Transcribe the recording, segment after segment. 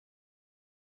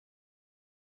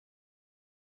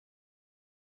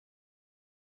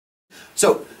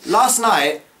So, last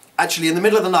night, actually in the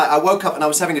middle of the night, I woke up and I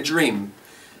was having a dream.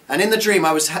 And in the dream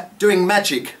I was doing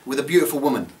magic with a beautiful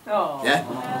woman. Oh. Yeah?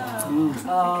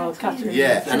 Oh, Catherine.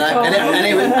 Yeah,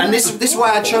 and this is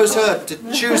why I chose her to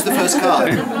choose the first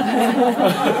card.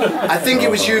 I think it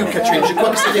was you, Catherine.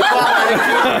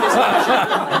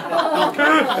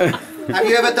 Have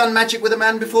you ever done magic with a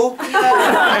man before?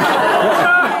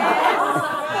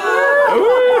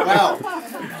 Wow.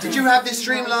 Did you have this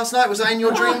dream last night? Was I in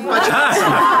your dream?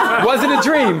 Was it a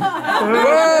dream?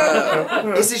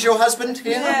 Is this your husband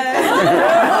here?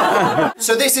 Yeah.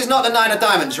 So this is not the 9 of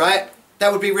diamonds, right?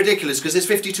 That would be ridiculous because there's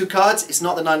 52 cards. It's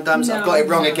not the 9 of diamonds. No, I've got it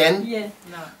wrong again. Yeah.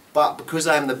 No. But because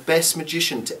I am the best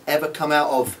magician to ever come out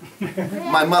of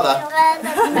my mother,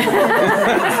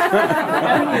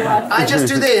 I just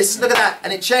do this, look at that,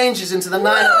 and it changes into the 9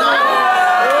 of diamonds.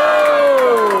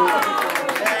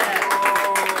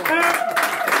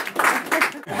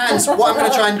 Hans, what I'm going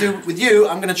to try and do with you,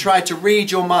 I'm going to try to read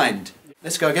your mind.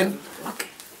 Let's go again.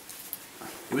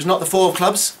 It was not the 4 of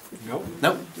clubs? Nope.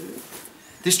 Nope.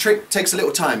 This trick takes a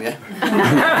little time, yeah?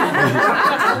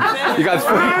 You got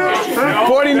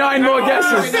 49 more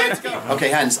guesses. Okay,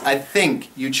 Hans, I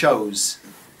think you chose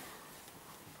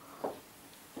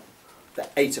the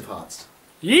 8 of hearts.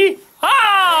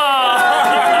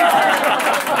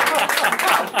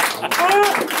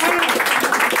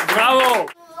 Bravo!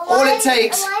 All it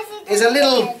takes is a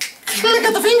little click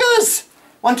of the fingers.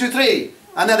 1, 2, 3.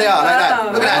 And there they are, like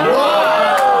that. Look at that.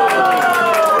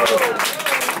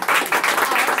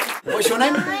 Whoa. What's your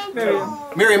name? Miriam.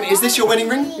 Miriam, is this your wedding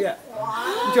ring? Yeah.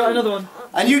 You got another one?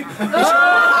 And you... Give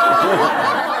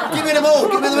me them all,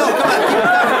 give me them all, come on.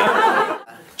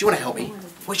 Do you want to help me?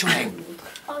 What's your name?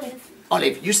 Olive.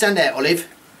 Olive, you stand there, Olive.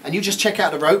 And you just check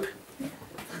out the rope.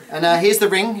 And here's the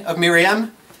ring of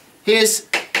Miriam. This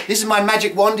is my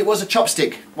magic wand. It was a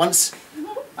chopstick once.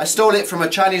 I stole it from a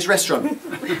Chinese restaurant.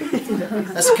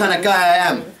 That's the kind of guy I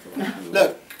am.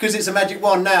 Look, because it's a magic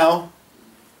wand now.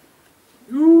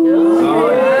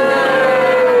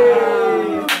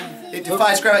 It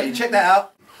defies gravity. Check that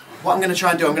out. What I'm going to try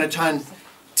and do, I'm going to try and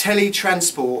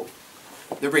teletransport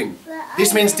the ring.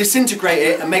 This means disintegrate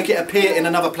it and make it appear in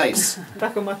another place.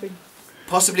 Back on my thing.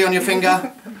 Possibly on your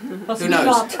finger. Who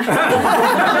knows?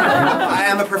 I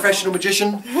am a professional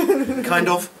magician, kind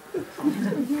of.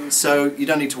 So you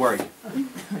don't need to worry.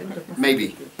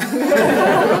 Maybe.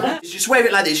 You just wave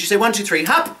it like this. You say 1, 2, 3,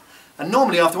 hop! And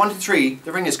normally after 1, 2, 3,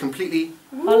 the ring is completely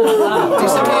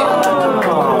disappeared.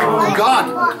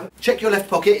 Gone. Check your left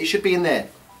pocket. It should be in there.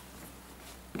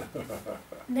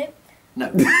 Nope.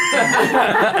 No.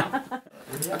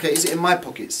 Okay, is it in my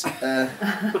pockets?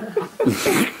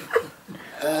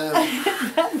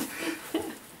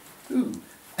 Ooh.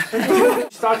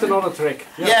 Start another trick.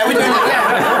 Yeah, we're doing it. Yeah.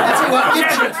 That's what.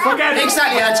 Forget it.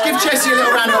 Exactly, Hans. Give Chessie a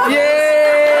little round of applause.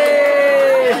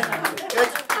 Yay! Good.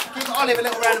 Give Olive a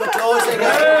little round of applause. There you go.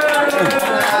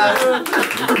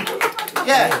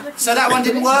 Yeah. So that one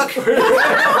didn't work.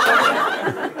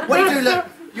 What you do, look,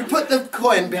 you put the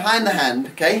coin behind the hand,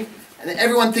 okay, and then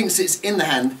everyone thinks it's in the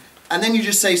hand, and then you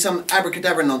just say some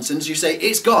abracadabra nonsense. You say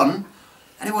it's gone,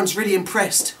 and everyone's really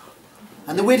impressed.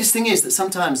 And the weirdest thing is that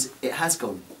sometimes it has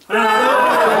gone.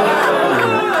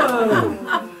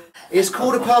 It's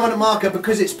called a permanent marker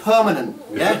because it's permanent,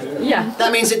 yeah? Yeah.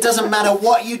 That means it doesn't matter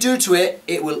what you do to it,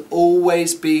 it will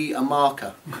always be a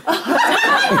marker. No,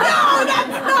 that's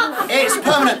not. It's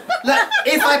permanent. Look,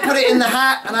 if I put it in the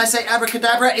hat and I say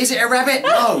abracadabra, is it a rabbit?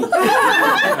 No.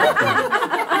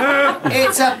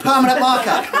 It's a permanent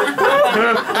marker.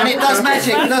 And it does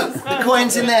magic. Look, the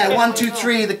coin's in there. 1, 2,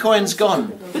 3, the coin's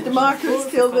gone. But the marker's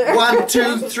still there. 1,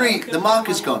 2, 3, the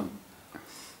marker's gone.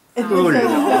 The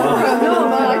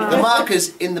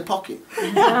marker's in the pocket.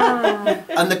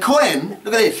 And the coin,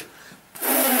 look at this.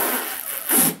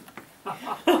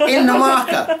 In the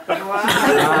marker.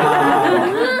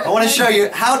 I want to show you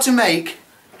how to make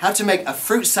a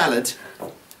fruit salad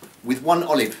with 1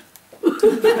 olive.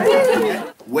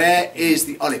 Where is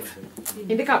the olive?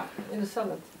 In the cup. In the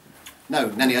salad. No,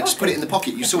 Nanny, I just put it in the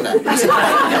pocket. You saw that. It's in the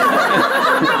pocket.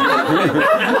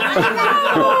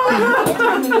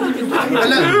 But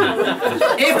look,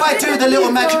 if I do the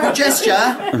little magical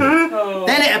gesture,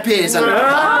 then it appears under the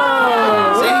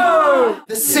cup. See?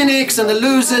 The cynics and the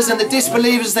losers and the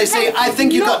disbelievers, they say, I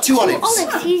think you've got 2 olives.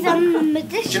 Olives, he's a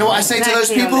magician. Do you know what I say to those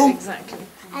people? Exactly.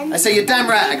 I say, you're damn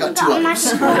right, I got 2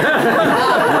 olives.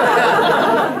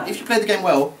 If you play the game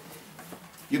well,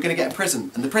 you're going to get a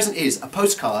present. And the present is a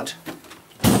postcard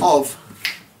of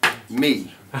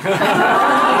me.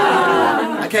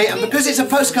 Okay, and because it's a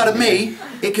postcard of me,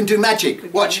 it can do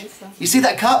magic. Watch. You see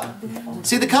that cup?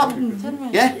 See the cup?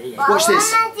 Yeah? Watch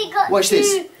this. Watch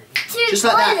this. Just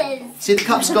like that. See, the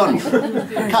cup's gone.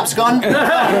 Cup's gone.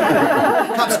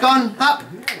 Cup's gone. Up.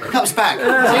 Cup's back.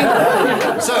 See?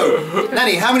 So,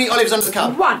 Nanny, how many olives under the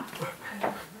cup? 1.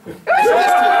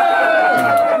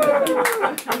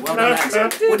 Well done, Nancy.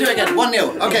 We'll do it again.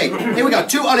 1-0. Okay, here we go.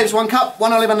 2 olives, 1 cup.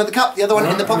 1 olive under the cup, the other one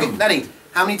in the pocket. Nanny,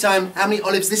 how many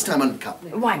olives this time under the cup?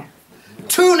 1.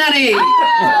 2, Nanny!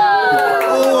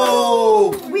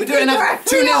 Oh! We're doing another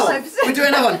 2-0. We're doing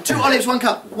another one. 2 olives, 1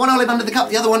 cup. 1 olive under the cup,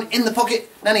 the other one in the pocket.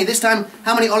 Nanny, this time,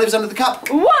 how many olives under the cup?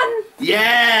 1.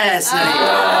 Yes, Nanny.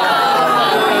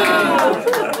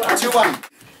 2-1.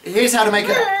 Here's how to make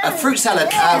a fruit salad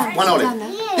out of 1 olive.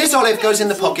 This olive goes in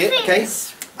the pocket, okay?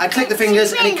 I click the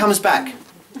fingers and it comes back.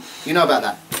 You know about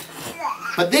that.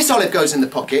 But this olive goes in the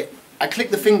pocket, I click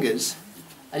the fingers,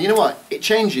 and you know what? It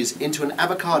changes into an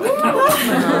avocado.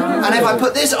 And if I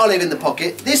put this olive in the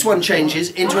pocket, this one changes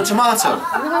into a tomato.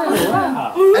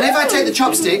 And if I take the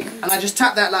chopstick and I just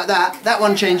tap that like that, that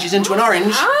one changes into an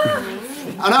orange.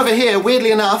 And over here,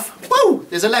 weirdly enough, woo,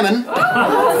 there's a lemon.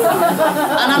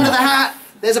 And under the hat,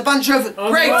 there's a bunch of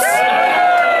grapes.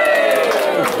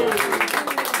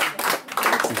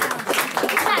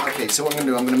 Okay, so what I'm going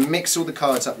to do, I'm going to mix all the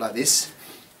cards up like this.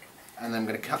 And then I'm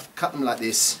going to cut them like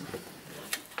this.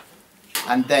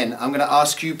 And then I'm going to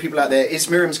ask you people out there, is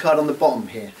Miriam's card on the bottom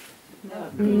here?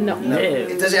 No.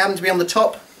 Does it happen to be on the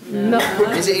top? No.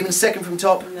 Is it even second from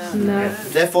top? No.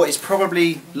 Therefore it's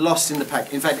probably lost in the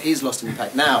pack. In fact, it is lost in the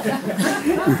pack. Now,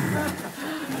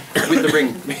 with the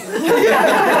ring.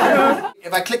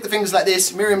 If I click the fingers like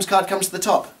this, Miriam's card comes to the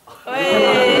top.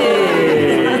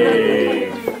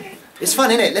 It's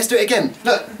fun, isn't it? Let's do it again.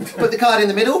 Look, put the card in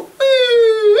the middle.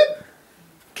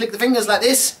 Click the fingers like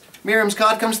this, Miriam's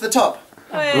card comes to the top.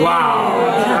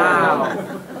 Wow.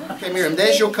 Okay, Miriam,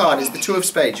 there's your card. It's the 2 of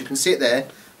spades. You can see it there.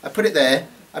 I put it there.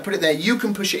 I put it there. You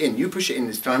can push it in. You push it in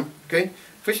this time. Okay?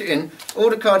 Push it in. All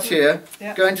the cards here.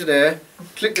 Yep. Go into there.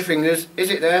 Click the fingers. Is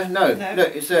it there? No.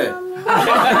 Look, it's there.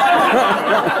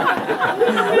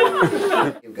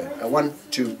 Here we go. 1,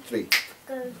 2, 3.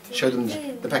 Show them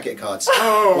the packet of cards.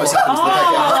 What's happened to the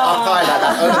packet? Up high like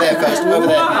that. Over there first. Over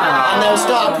there. And they'll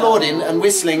start applauding and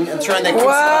whistling and throwing their kids.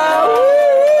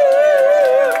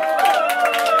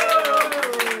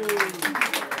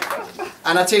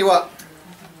 And I'll tell you what,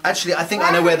 actually I think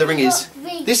I know where the ring is.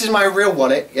 This is my real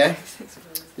wallet, yeah?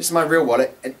 This is my real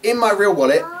wallet. And in my real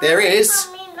wallet, there is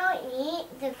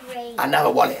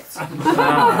another wallet.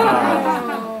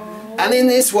 And in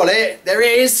this wallet, there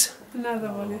is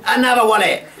another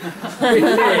wallet.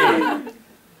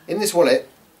 In this wallet,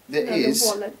 there is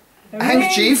a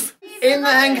handkerchief. In the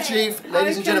handkerchief,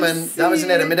 ladies and gentlemen, dames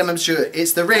and herren, mesdames et messieurs,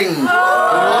 it's the ring of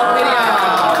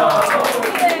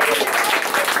Miriam.